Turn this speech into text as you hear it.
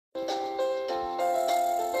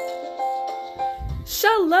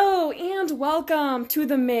Shalom and welcome to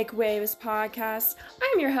the Make Waves podcast.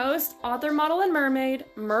 I'm your host, author, model, and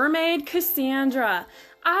Mermaid Cassandra.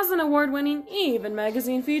 As an award-winning Even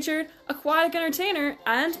magazine featured aquatic entertainer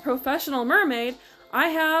and professional mermaid, I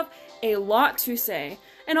have a lot to say.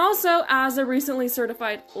 And also, as a recently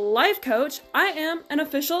certified life coach, I am an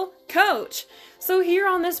official coach. So here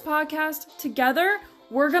on this podcast, together,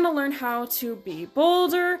 we're going to learn how to be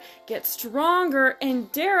bolder, get stronger, and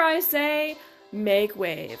dare I say, make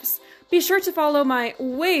waves. Be sure to follow my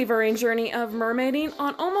wavering journey of mermaiding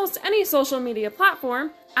on almost any social media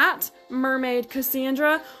platform at Mermaid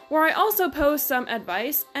Cassandra, where I also post some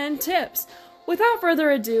advice and tips. Without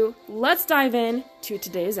further ado, let's dive in to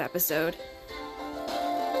today's episode.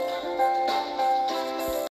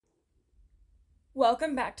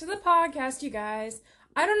 Welcome back to the podcast, you guys.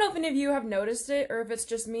 I don't know if any of you have noticed it, or if it's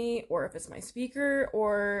just me, or if it's my speaker,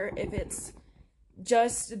 or if it's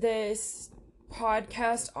just this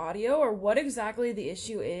podcast audio, or what exactly the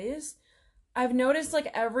issue is. I've noticed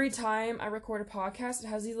every time I record a podcast, it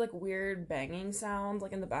has these weird banging sounds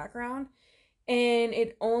in the background, and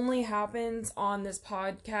it only happens on this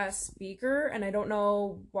podcast speaker, and I don't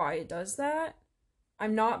know why it does that.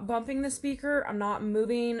 I'm not bumping the speaker, I'm not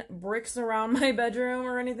moving bricks around my bedroom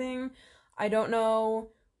or anything. I don't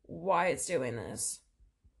know why it's doing this,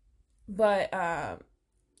 but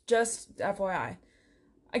just FYI.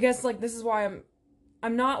 I guess this is why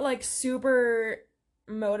I'm not super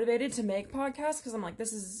motivated to make podcasts, because I'm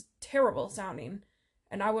this is terrible sounding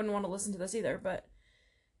and I wouldn't want to listen to this either, but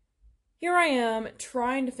here I am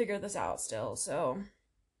trying to figure this out still. So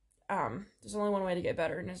there's only one way to get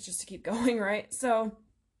better, and it's just to keep going, right? So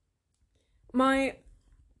my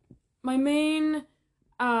main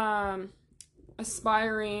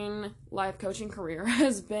aspiring life coaching career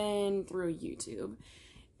has been through YouTube,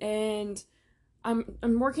 and I'm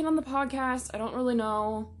working on the podcast. I don't really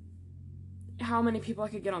know how many people I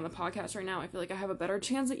could get on the podcast right now. I feel like I have a better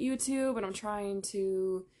chance at YouTube, and I'm trying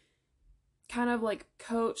to kind of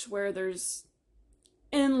coach where there's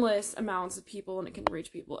endless amounts of people and it can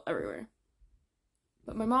reach people everywhere.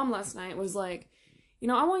 But my mom last night was I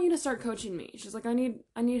want you to start coaching me. She's I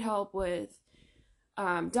need help with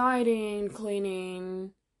dieting,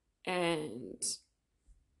 cleaning, and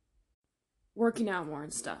working out more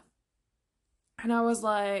and stuff. And I was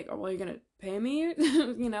like, oh, well, you're going to pay me,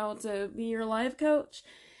 to be your life coach?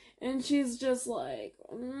 And she's just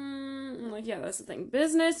I'm yeah, that's the thing.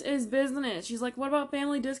 Business is business. She's what about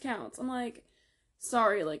family discounts? I'm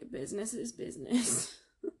sorry, business is business.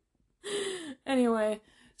 Anyway,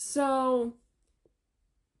 so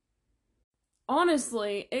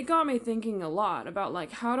honestly, it got me thinking a lot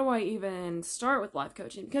about how do I even start with life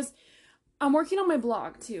coaching? Because I'm working on my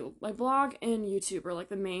blog too. My blog and YouTube are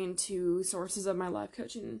the main two sources of my life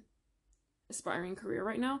coaching aspiring career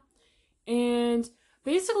right now. And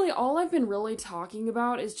basically all I've been really talking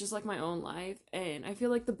about is just my own life. And I feel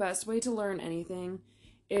the best way to learn anything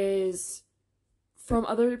is from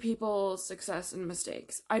other people's success and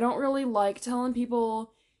mistakes. I don't really like telling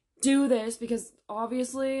people do this, because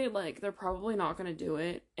obviously they're probably not going to do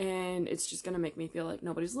it, and it's just going to make me feel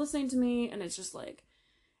nobody's listening to me, and it's just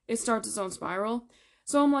it starts its own spiral.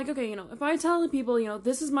 So I'm okay, if I tell the people,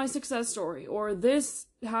 this is my success story, or this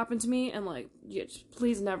happened to me, and yeah,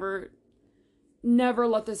 please never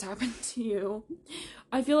let this happen to you,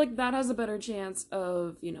 I feel that has a better chance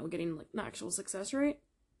of, getting an actual success rate.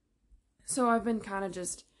 So I've been kind of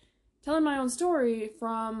just telling my own story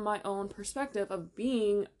from my own perspective of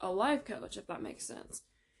being a life coach, if that makes sense.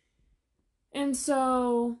 And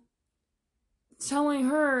so telling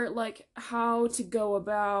her how to go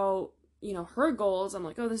about her goals, I'm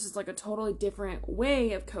oh, this is a totally different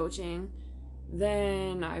way of coaching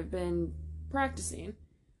than I've been practicing,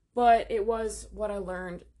 but it was what I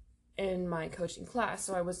learned in my coaching class,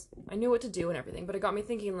 so I knew what to do and everything. But it got me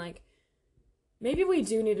thinking maybe we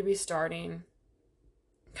do need to be starting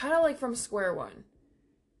kind of from square one.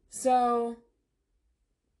 So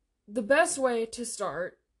the best way to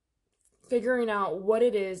start figuring out what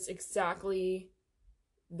it is exactly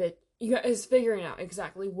that is figuring out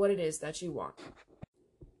exactly what it is that you want.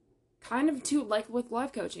 Kind of to with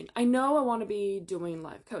life coaching. I know I want to be doing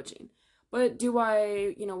life coaching, but do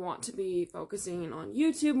I, want to be focusing on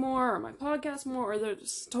YouTube more, or my podcast more, or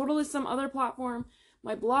there's totally some other platform,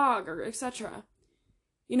 my blog, or etc.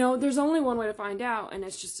 There's only one way to find out, and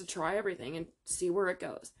it's just to try everything and see where it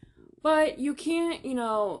goes. But you can't,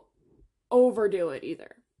 overdo it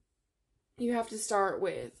either. You have to start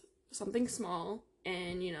with something small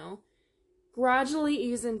and, gradually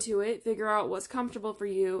ease into it, figure out what's comfortable for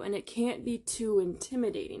you, and it can't be too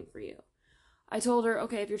intimidating for you. I told her,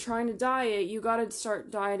 okay, if you're trying to diet, you gotta start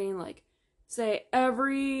dieting, like, say,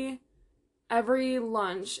 every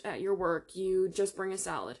lunch at your work, you just bring a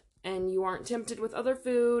salad, and you aren't tempted with other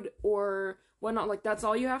food or whatnot. Like, that's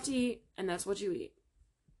all you have to eat, and that's what you eat.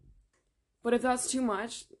 But if that's too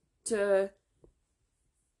much to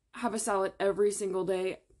have a salad every single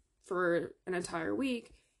day for an entire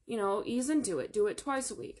week, you know, ease into it. Do it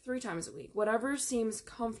twice a week, 3 times a week, whatever seems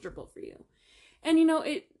comfortable for you. And, you know,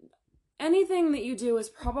 anything that you do is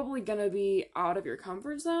probably going to be out of your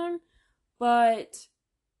comfort zone, but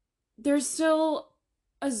there's still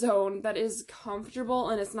a zone that is comfortable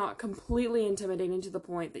and it's not completely intimidating to the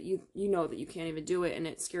point that you know that you can't even do it and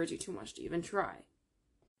it scares you too much to even try.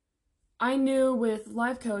 I knew with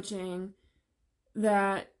life coaching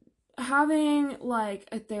that having like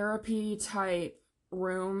a therapy type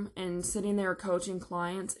room and sitting there coaching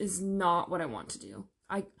clients is not what I want to do.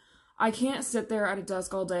 I can't sit there at a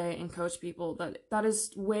desk all day and coach people. That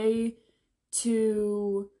is way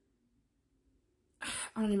too,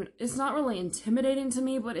 it's not really intimidating to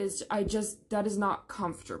me, but that is not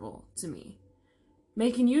comfortable to me.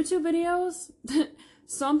 Making YouTube videos,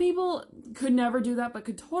 some people could never do that, but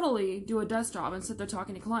could totally do a desk job and sit there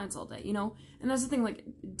talking to clients all day, you know? And that's the thing, like,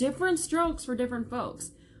 different strokes for different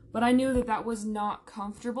folks. But I knew that was not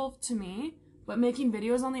comfortable to me. But making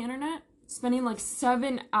videos on the internet, spending like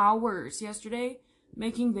 7 hours yesterday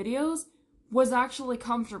making videos, was actually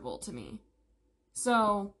comfortable to me.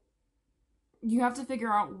 So you have to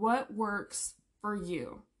figure out what works for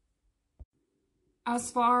you.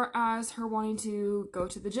 As far as her wanting to go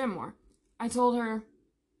to the gym more, I told her,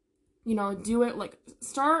 you know, do it like,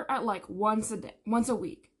 start at like once a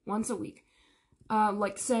week.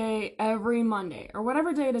 Like say every Monday or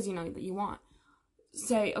whatever day it is, you know, that you want.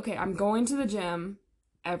 Say, okay, I'm going to the gym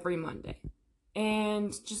every Monday,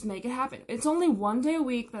 and just make it happen. It's only 1 day a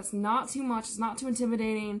week. That's not too much. It's not too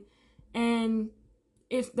intimidating. And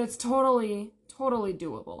that's totally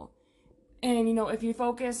doable. And, you know, if you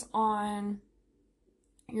focus on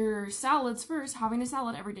your salads first, having a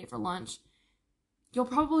salad every day for lunch, you'll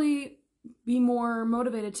probably be more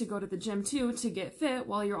motivated to go to the gym too, to get fit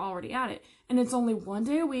while you're already at it. And it's only 1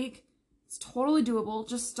 day a week. It's totally doable.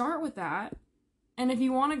 Just start with that. And if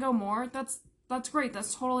you want to go more, that's great.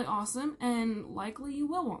 That's totally awesome. And likely you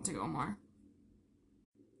will want to go more.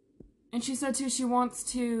 And she said too, she wants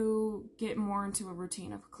to get more into a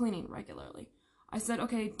routine of cleaning regularly. I said,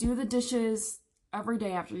 okay, do the dishes every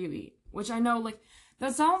day after you eat. Which I know, like,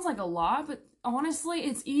 that sounds like a lot, but honestly,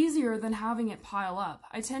 it's easier than having it pile up.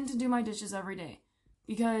 I tend to do my dishes every day.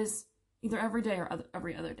 Because, either every day or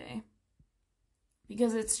every other day.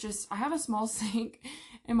 Because it's just, I have a small sink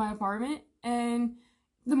in my apartment, and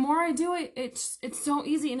the more I do it, it's so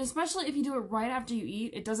easy. And especially if you do it right after you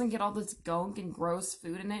eat, it doesn't get all this gunk and gross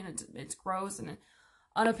food in it, and it's gross and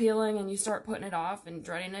unappealing, and you start putting it off and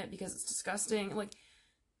dreading it because it's disgusting. Like,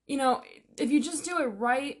 you know, if you just do it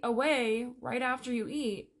right away, right after you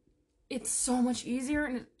eat, it's so much easier,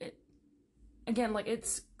 and again, like,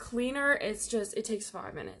 it's cleaner. It's just, it takes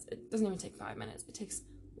 5 minutes. It doesn't even take 5 minutes. It takes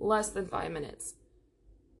less than 5 minutes.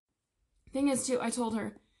 Thing is, too, I told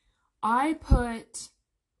her, I put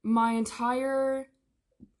my entire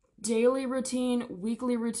daily routine,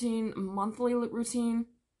 weekly routine, monthly routine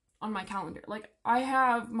on my calendar. Like, I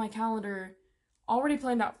have my calendar already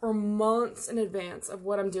planned out for months in advance of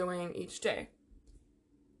what I'm doing each day.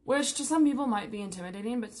 Which to some people might be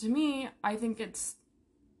intimidating, but to me, I think it's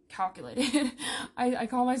calculated. I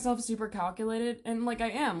call myself super calculated, and like I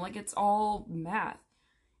am. Like, it's all math.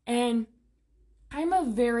 And I'm a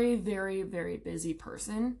very, very, very busy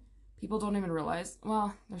person. People don't even realize,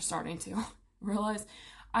 well, they're starting to realize,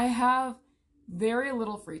 I have very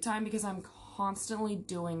little free time because I'm constantly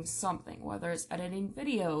doing something, whether it's editing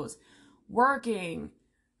videos, working,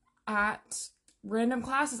 at random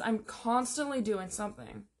classes. I'm constantly doing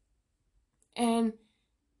something. And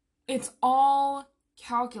it's all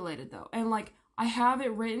calculated though. And like, I have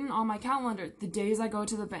it written on my calendar, the days I go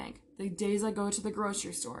to the bank, the days I go to the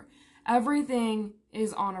grocery store. Everything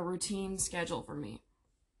is on a routine schedule for me.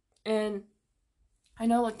 And I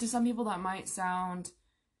know, like, to some people that might sound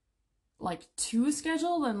like too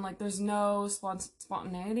scheduled and like there's no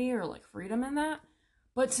spontaneity or like freedom in that.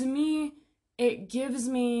 But to me, it gives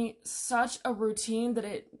me such a routine that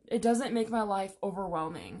it doesn't make my life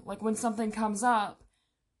overwhelming. Like, when something comes up,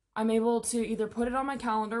 I'm able to either put it on my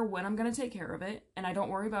calendar when I'm going to take care of it, and I don't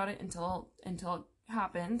worry about it until it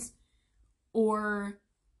happens, or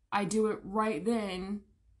I do it right then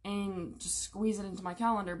and just squeeze it into my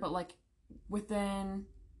calendar, but like within,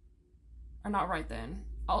 or not right then.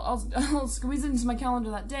 I'll squeeze it into my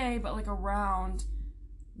calendar that day, but like around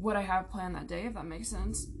what I have planned that day, if that makes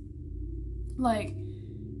sense. Like,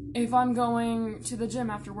 if I'm going to the gym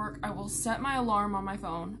after work, I will set my alarm on my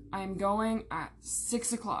phone. I'm going at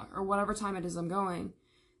 6 o'clock or whatever time it is I'm going.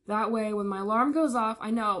 That way, when my alarm goes off,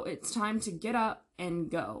 I know it's time to get up and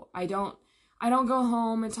go. I don't go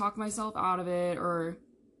home and talk myself out of it or,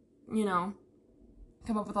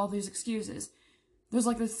 come up with all these excuses. There's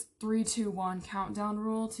like this 3, 2, 1 countdown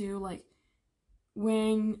rule too. Like,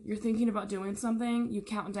 when you're thinking about doing something, you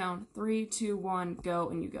count down 3, 2, 1, go,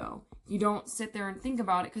 and you go. You don't sit there and think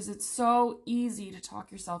about it because it's so easy to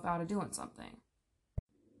talk yourself out of doing something.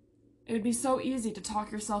 It would be so easy to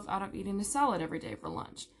talk yourself out of eating a salad every day for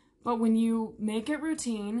lunch. But when you make it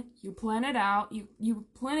routine, you plan it out, you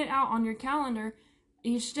plan it out on your calendar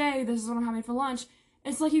each day, this is what I'm having for lunch.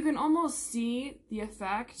 It's like you can almost see the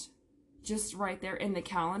effect just right there in the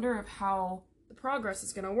calendar of how the progress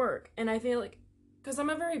is going to work. And I feel like, because I'm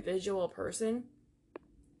a very visual person,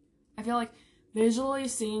 I feel like visually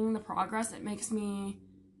seeing the progress, it makes me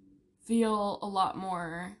feel a lot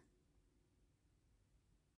more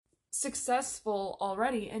successful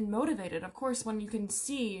already and motivated, of course, when you can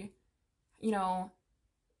see,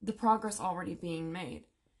 the progress already being made.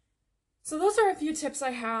 So those are a few tips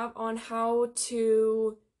I have on how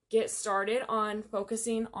to get started on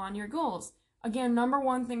focusing on your goals. Again, number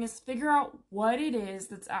one thing is figure out what it is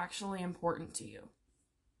that's actually important to you.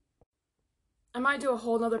 I might do a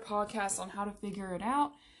whole nother podcast on how to figure it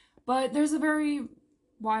out, but there's a very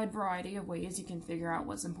wide variety of ways you can figure out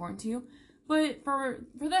what's important to you. But for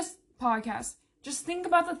this podcast, just think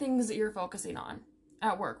about the things that you're focusing on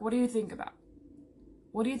at work. What do you think about?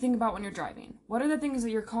 What do you think about when you're driving? What are the things that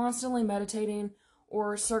you're constantly meditating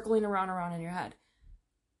or circling around in your head?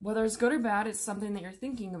 Whether it's good or bad, it's something that you're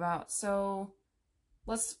thinking about. So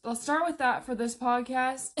let's start with that for this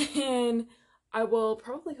podcast, and I will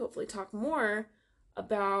probably hopefully talk more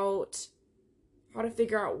about how to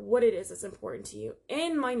figure out what it is that's important to you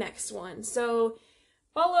in my next one. So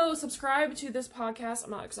subscribe to this podcast.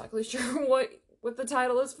 I'm not exactly sure what the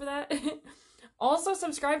title is for that. Also,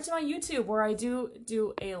 subscribe to my YouTube, where I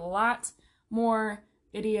do a lot more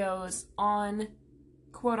videos on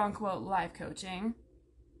quote-unquote life coaching.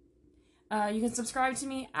 You can subscribe to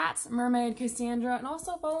me at Mermaid Cassandra, and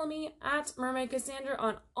also follow me at Mermaid Cassandra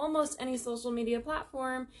on almost any social media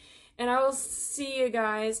platform. And I will see you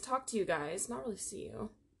guys, talk to you guys, not really see you,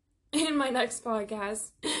 in my next podcast.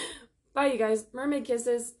 Bye, you guys. Mermaid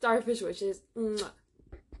kisses, starfish wishes. Mwah.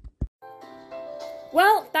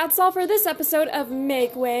 Well, that's all for this episode of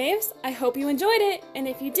Make Waves. I hope you enjoyed it, and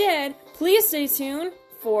if you did, please stay tuned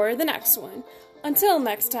for the next one. Until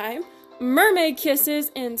next time, mermaid kisses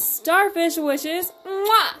and starfish wishes.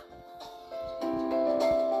 Mwah!